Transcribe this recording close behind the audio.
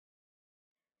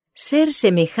Ser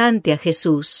semejante a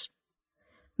Jesús.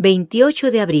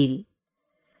 28 de abril.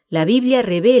 La Biblia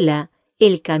revela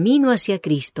el camino hacia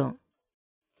Cristo.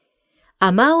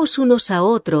 Amaos unos a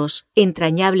otros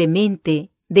entrañablemente,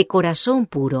 de corazón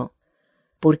puro,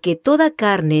 porque toda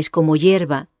carne es como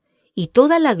hierba, y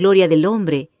toda la gloria del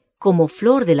hombre como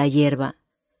flor de la hierba.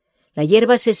 La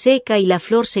hierba se seca y la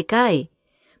flor se cae,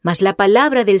 mas la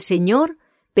palabra del Señor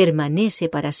permanece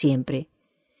para siempre.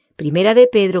 Primera de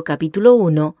Pedro, capítulo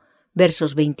 1,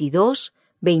 versos 22,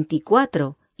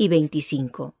 24 y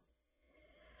 25.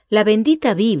 La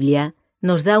bendita Biblia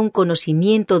nos da un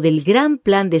conocimiento del gran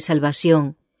plan de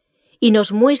salvación y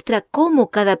nos muestra cómo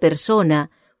cada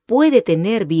persona puede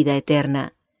tener vida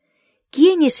eterna.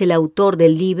 ¿Quién es el autor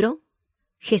del libro?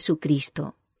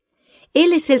 Jesucristo.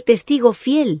 Él es el testigo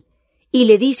fiel y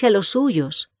le dice a los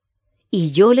suyos: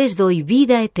 «Y yo les doy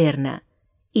vida eterna,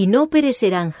 y no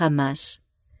perecerán jamás,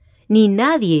 ni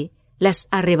nadie las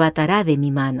arrebatará de mi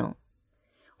mano».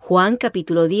 Juan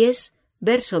capítulo 10,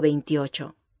 verso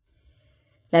 28.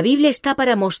 La Biblia está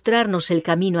para mostrarnos el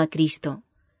camino a Cristo,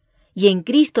 y en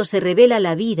Cristo se revela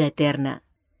la vida eterna.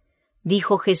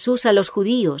 Dijo Jesús a los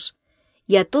judíos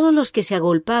y a todos los que se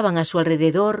agolpaban a su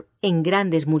alrededor en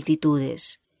grandes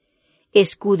multitudes: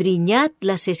 «Escudriñad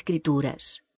las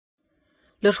Escrituras».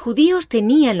 Los judíos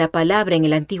tenían la palabra en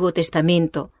el Antiguo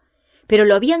Testamento, pero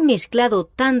lo habían mezclado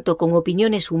tanto con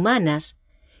opiniones humanas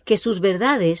que sus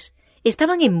verdades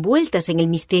estaban envueltas en el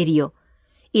misterio,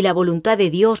 y la voluntad de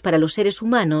Dios para los seres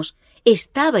humanos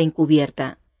estaba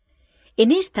encubierta.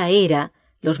 En esta era,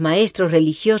 los maestros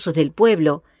religiosos del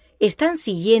pueblo están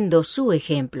siguiendo su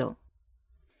ejemplo.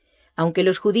 Aunque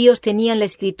los judíos tenían la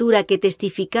Escritura que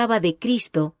testificaba de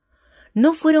Cristo,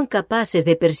 no fueron capaces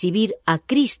de percibir a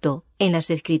Cristo en las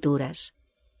Escrituras.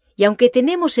 Y aunque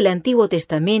tenemos el Antiguo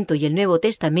Testamento y el Nuevo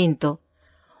Testamento,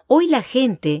 hoy la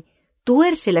gente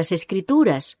tuerce las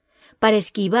Escrituras para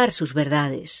esquivar sus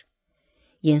verdades.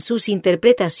 Y en sus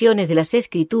interpretaciones de las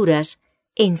Escrituras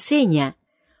enseña,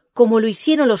 como lo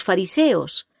hicieron los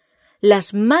fariseos,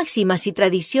 las máximas y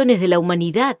tradiciones de la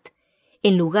humanidad,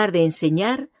 en lugar de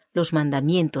enseñar los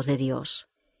mandamientos de Dios.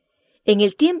 En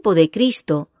el tiempo de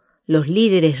Cristo, los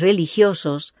líderes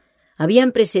religiosos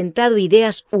habían presentado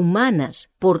ideas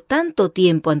humanas por tanto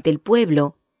tiempo ante el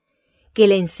pueblo que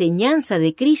la enseñanza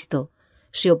de Cristo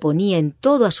se oponía en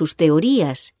todo a sus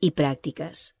teorías y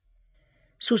prácticas.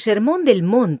 Su sermón del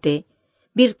monte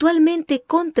virtualmente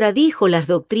contradijo las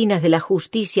doctrinas de la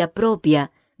justicia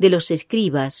propia de los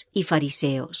escribas y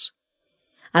fariseos.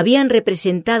 Habían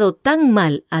representado tan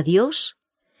mal a Dios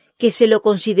que se lo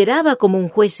consideraba como un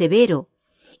juez severo,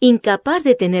 incapaz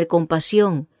de tener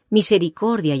compasión,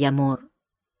 misericordia y amor.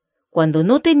 Cuando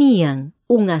no tenían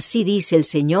un «así dice el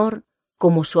Señor»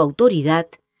 como su autoridad,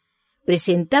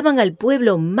 presentaban al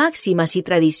pueblo máximas y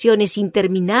tradiciones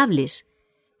interminables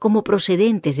como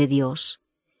procedentes de Dios.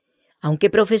 Aunque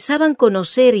profesaban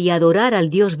conocer y adorar al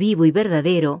Dios vivo y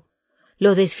verdadero,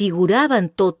 lo desfiguraban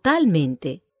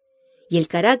totalmente, y el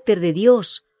carácter de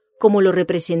Dios, como lo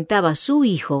representaba su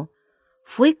Hijo,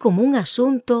 fue como un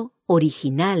asunto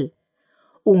original,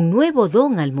 un nuevo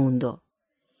don al mundo.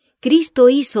 Cristo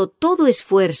hizo todo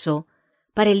esfuerzo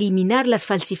para eliminar las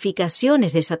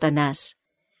falsificaciones de Satanás,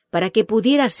 para que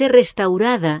pudiera ser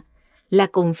restaurada la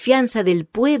confianza del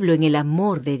pueblo en el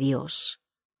amor de Dios.